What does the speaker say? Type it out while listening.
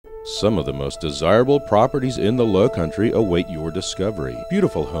Some of the most desirable properties in the Lowcountry await your discovery.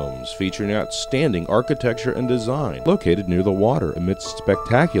 Beautiful homes featuring outstanding architecture and design, located near the water amidst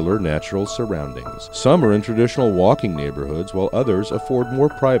spectacular natural surroundings. Some are in traditional walking neighborhoods, while others afford more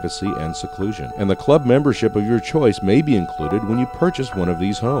privacy and seclusion. And the club membership of your choice may be included when you purchase one of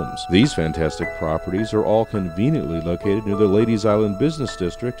these homes. These fantastic properties are all conveniently located near the Ladies Island Business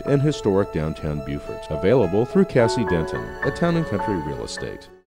District and historic downtown Beaufort. Available through Cassie Denton, a Town & Country Real Estate.